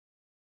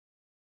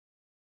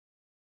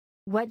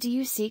What do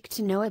you seek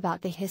to know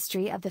about the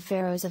history of the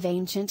pharaohs of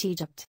ancient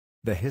Egypt?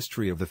 The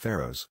history of the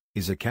pharaohs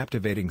is a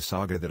captivating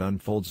saga that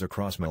unfolds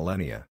across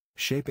millennia,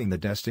 shaping the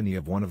destiny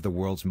of one of the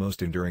world's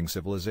most enduring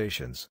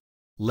civilizations.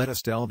 Let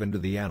us delve into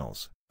the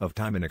annals of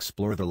time and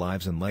explore the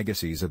lives and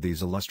legacies of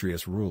these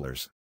illustrious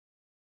rulers.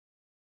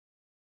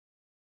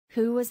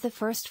 Who was the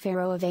first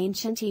pharaoh of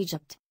ancient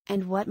Egypt,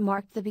 and what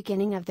marked the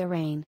beginning of their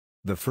reign?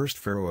 The first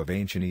pharaoh of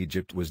ancient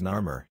Egypt was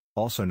Narmer,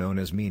 also known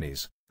as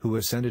Menes, who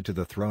ascended to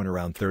the throne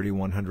around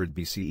 3100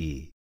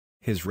 BCE.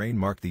 His reign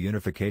marked the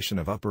unification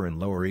of Upper and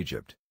Lower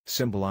Egypt,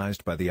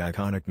 symbolized by the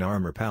iconic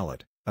Narmer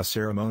palette, a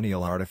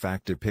ceremonial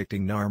artifact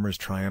depicting Narmer's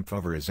triumph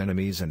over his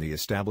enemies and the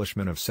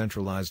establishment of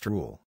centralized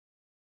rule.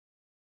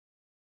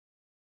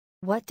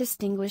 What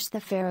distinguished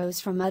the pharaohs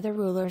from other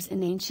rulers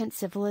in ancient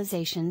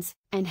civilizations,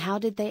 and how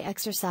did they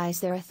exercise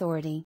their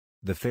authority?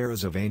 The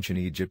pharaohs of ancient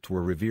Egypt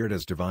were revered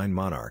as divine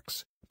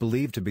monarchs,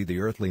 believed to be the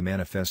earthly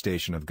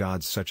manifestation of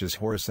gods such as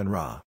Horus and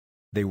Ra.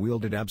 They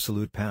wielded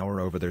absolute power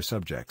over their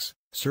subjects,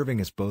 serving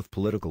as both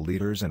political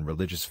leaders and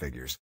religious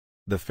figures.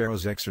 The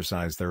pharaohs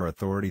exercised their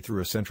authority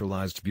through a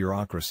centralized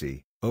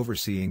bureaucracy,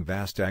 overseeing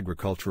vast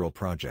agricultural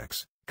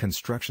projects,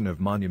 construction of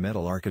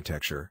monumental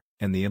architecture,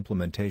 and the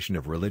implementation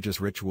of religious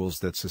rituals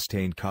that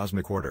sustained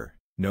cosmic order,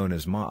 known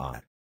as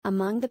Ma'at.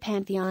 Among the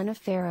pantheon of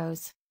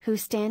pharaohs, who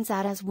stands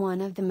out as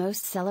one of the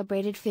most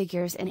celebrated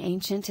figures in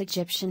ancient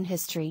Egyptian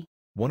history?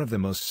 One of the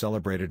most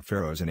celebrated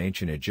pharaohs in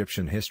ancient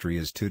Egyptian history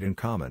is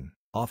Tutankhamun,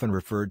 often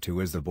referred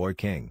to as the Boy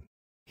King.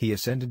 He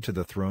ascended to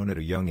the throne at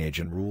a young age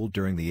and ruled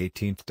during the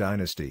 18th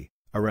dynasty,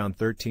 around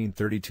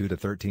 1332 to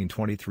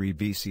 1323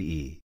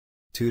 BCE.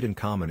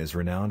 Tutankhamun is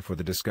renowned for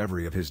the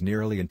discovery of his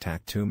nearly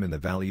intact tomb in the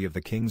Valley of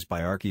the Kings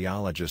by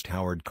archaeologist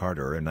Howard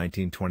Carter in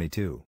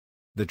 1922.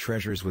 The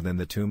treasures within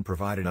the tomb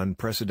provided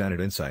unprecedented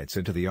insights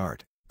into the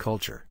art,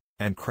 culture,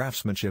 and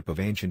craftsmanship of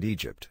ancient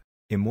Egypt,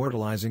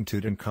 immortalizing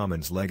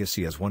Tutankhamun's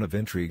legacy as one of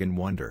intrigue and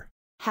wonder.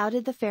 How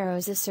did the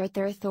pharaohs assert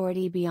their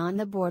authority beyond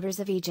the borders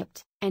of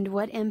Egypt, and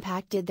what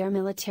impact did their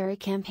military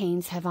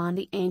campaigns have on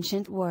the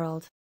ancient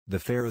world? The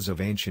pharaohs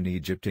of ancient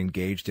Egypt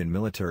engaged in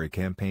military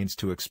campaigns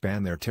to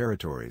expand their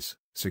territories,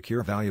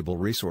 secure valuable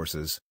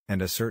resources,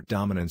 and assert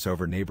dominance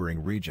over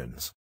neighboring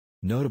regions.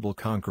 Notable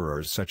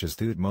conquerors such as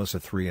Thutmose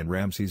III and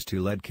Ramses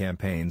II led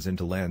campaigns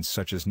into lands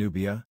such as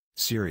Nubia,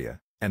 Syria,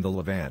 and the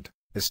Levant,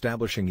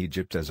 establishing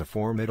Egypt as a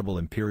formidable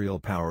imperial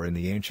power in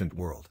the ancient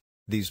world.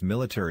 These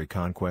military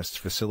conquests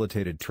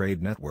facilitated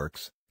trade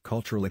networks,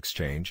 cultural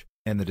exchange,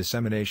 and the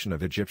dissemination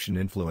of Egyptian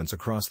influence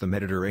across the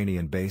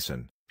Mediterranean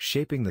basin,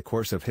 shaping the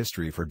course of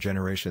history for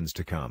generations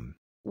to come.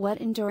 What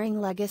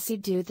enduring legacy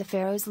do the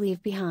pharaohs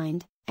leave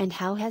behind, and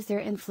how has their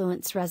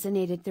influence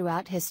resonated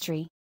throughout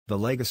history? The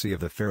legacy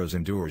of the pharaohs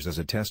endures as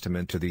a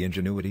testament to the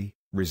ingenuity,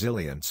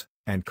 resilience,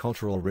 and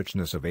cultural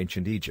richness of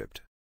ancient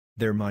Egypt.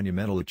 Their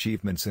monumental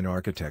achievements in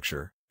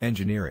architecture,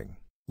 engineering,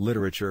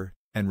 literature,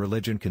 and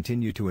religion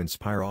continue to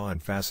inspire awe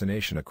and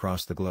fascination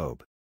across the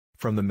globe.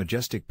 From the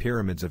majestic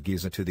pyramids of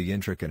Giza to the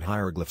intricate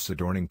hieroglyphs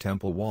adorning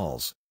temple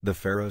walls, the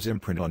pharaohs'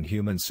 imprint on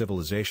human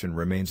civilization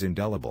remains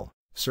indelible,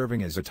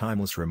 serving as a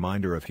timeless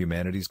reminder of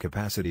humanity's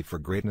capacity for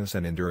greatness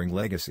and enduring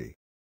legacy.